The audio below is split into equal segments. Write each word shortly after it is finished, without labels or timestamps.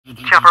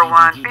Chopper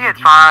 1, be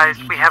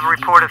advised, we have a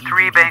report of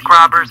 3 bank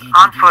robbers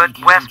on foot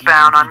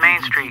westbound on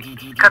Main Street.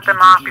 Cut them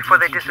off before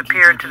they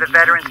disappear into the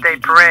Veterans Day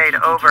Parade.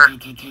 Over.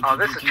 Oh,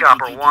 this is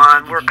Chopper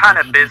 1. We're kind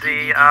of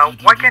busy.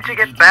 Why can't you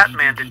get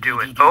Batman to do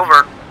it?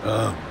 Over.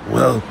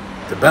 Well,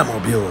 the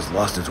Batmobile has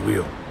lost its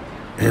wheel,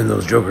 and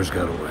those jokers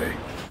got away.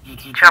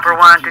 Chopper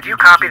 1, did you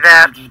copy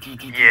that?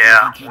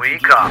 Yeah, we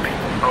copy.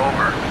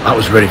 Over. I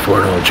was ready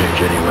for an oil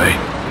change anyway.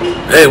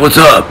 Hey, what's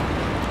up?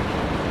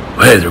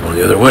 Hey, they're going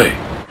the other way.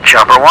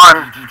 Chopper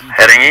 1,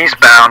 heading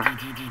eastbound.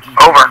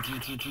 Over.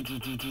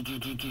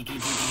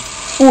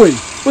 Oi,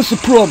 what's the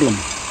problem?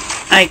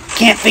 I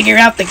can't figure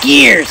out the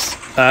gears.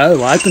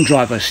 Oh, I can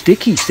drive a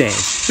stick, he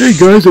says. Hey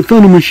guys, I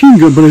found a machine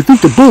gun, but I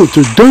think the bullets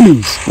are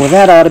dummies. Well,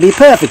 that ought to be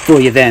perfect for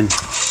you then. Hey,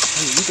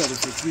 you got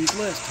us at 3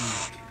 last time.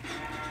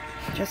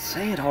 Just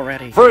say it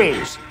already.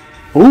 Freeze!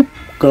 Oh,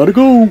 gotta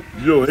go.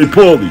 Yo, hey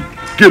Paulie,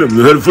 get him,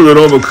 they're headed for that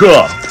armored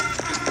car.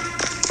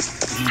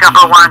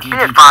 Chopper 1, be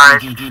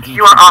advised,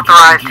 you are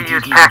authorized to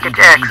use Package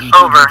X.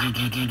 Over.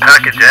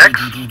 Package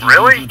X?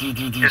 Really?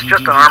 It's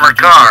just an armored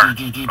car.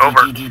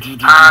 Over.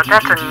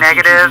 That's a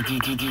negative.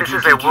 This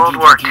is a World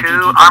War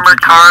II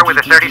armored car with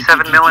a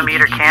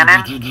 37mm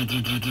cannon.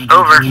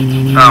 Over.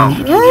 Oh.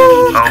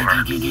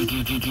 Over.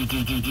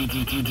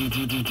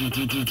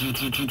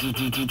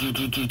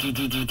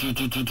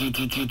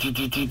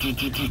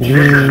 This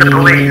is the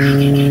police.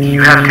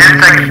 You have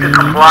 10 seconds to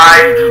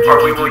comply,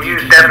 or we will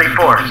use deadly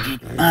force.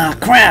 Oh,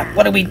 crap.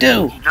 What do we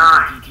do?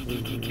 9,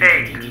 8,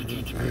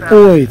 7,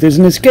 Oi, there's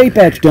an escape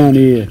hatch down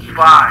here. 5,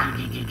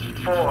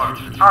 4.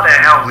 How the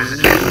hell is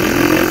it?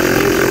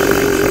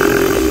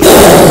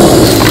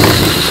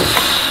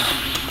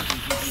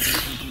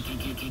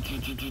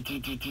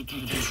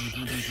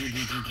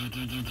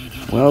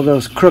 Well,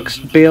 those crooks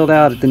bailed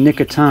out at the nick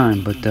of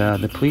time, but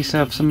the police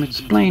have some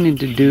explaining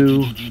to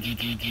do.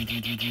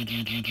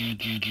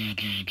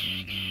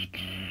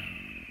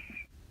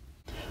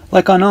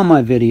 Like on all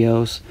my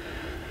videos,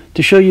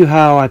 to show you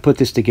how I put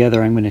this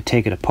together, I'm going to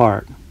take it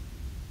apart.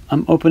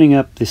 I'm opening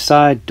up the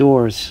side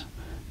doors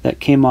that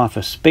came off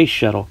a space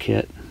shuttle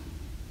kit.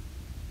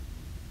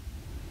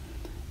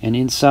 And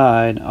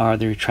inside are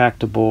the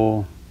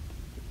retractable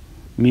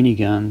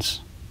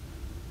miniguns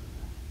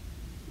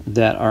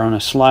that are on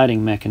a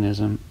sliding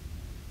mechanism.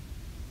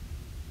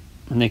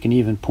 And they can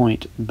even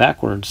point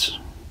backwards.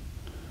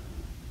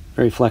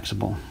 Very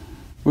flexible.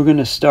 We're going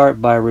to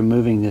start by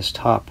removing this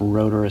top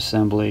rotor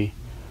assembly.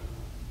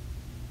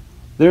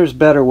 There's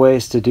better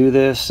ways to do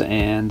this,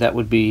 and that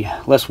would be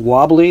less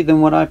wobbly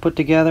than what I put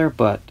together,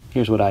 but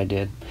here's what I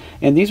did.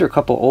 And these are a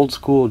couple old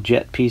school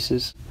jet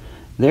pieces.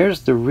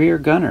 There's the rear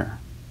gunner,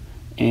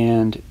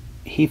 and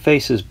he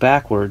faces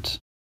backwards.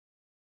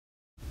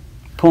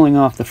 Pulling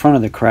off the front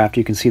of the craft,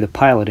 you can see the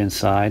pilot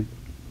inside.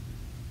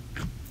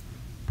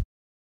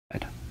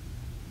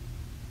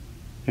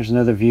 There's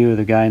another view of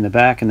the guy in the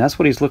back, and that's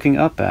what he's looking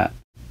up at.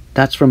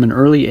 That's from an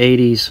early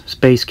 80s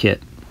space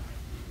kit.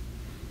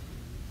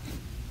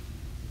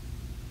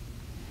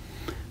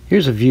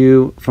 Here's a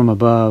view from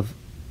above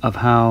of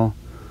how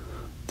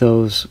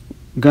those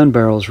gun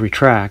barrels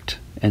retract,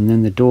 and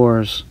then the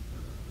doors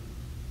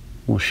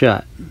will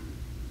shut.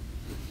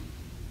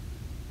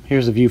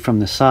 Here's a view from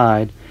the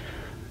side.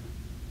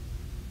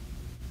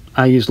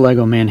 I used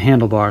Lego Man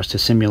handlebars to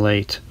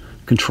simulate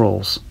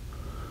controls.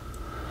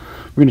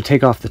 We're going to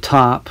take off the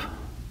top,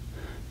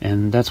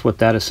 and that's what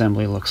that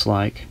assembly looks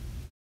like.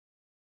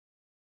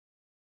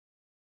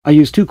 I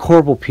used 2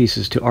 corbel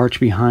pieces to arch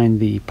behind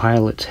the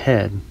pilot's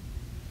head.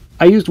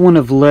 I used one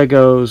of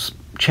Lego's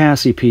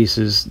chassis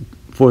pieces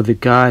for the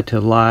guy to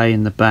lie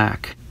in the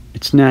back.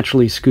 It's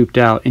naturally scooped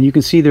out, and you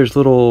can see there's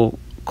little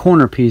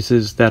corner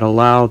pieces that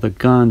allow the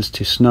guns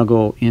to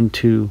snuggle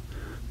into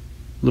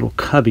little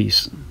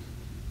cubbies.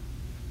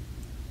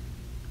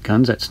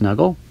 Guns that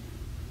snuggle?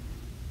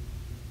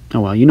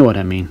 Oh well, you know what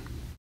I mean.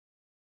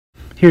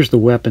 Here's the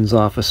weapons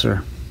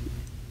officer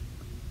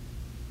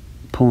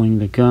pulling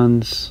the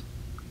guns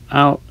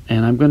out,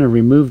 and I'm going to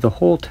remove the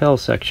whole tail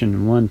section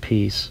in one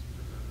piece.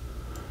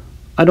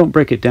 I don't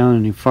break it down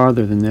any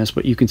farther than this,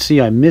 but you can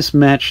see I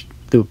mismatched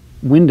the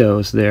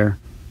windows there.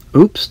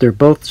 Oops, they're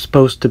both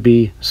supposed to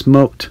be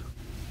smoked.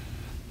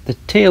 The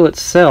tail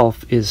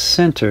itself is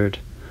centered,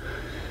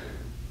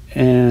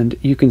 and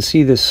you can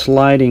see this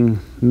sliding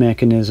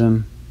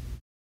mechanism.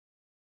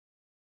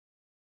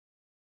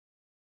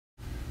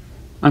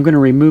 I'm going to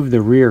remove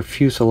the rear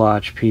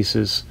fuselage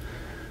pieces.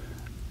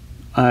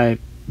 I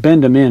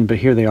bend them in, but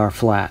here they are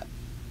flat.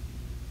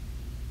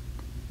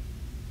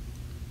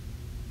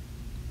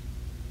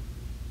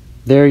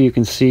 There you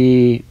can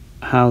see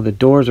how the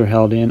doors are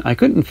held in. I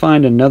couldn't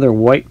find another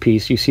white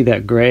piece. You see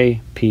that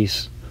gray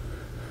piece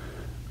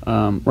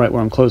right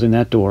where I'm closing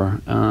that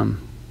door. Oh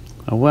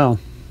well.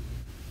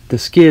 The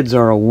skids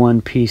are a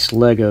one-piece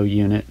Lego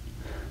unit,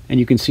 and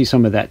you can see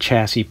some of that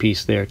chassis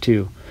piece there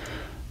too.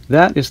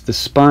 That is the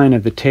spine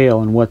of the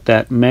tail and what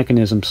that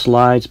mechanism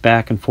slides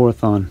back and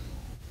forth on.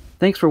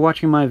 Thanks for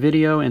watching my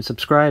video and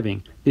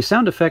subscribing. The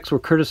sound effects were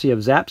courtesy of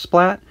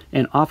Zapsplat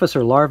and Officer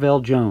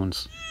Larvell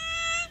Jones.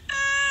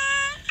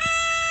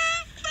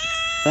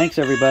 Thanks,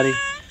 everybody.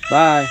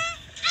 Bye.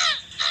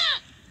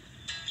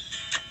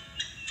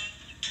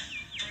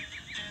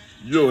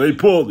 Yo, hey,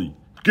 Paulie,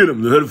 get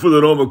him. They're headed for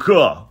that armored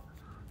car.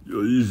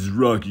 Yo, this is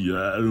Rocky.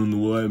 I don't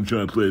know why I'm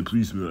trying to play a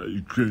policeman.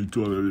 You can't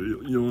talk.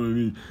 You know what I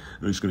mean?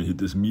 I'm just gonna hit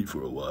this meat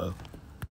for a while.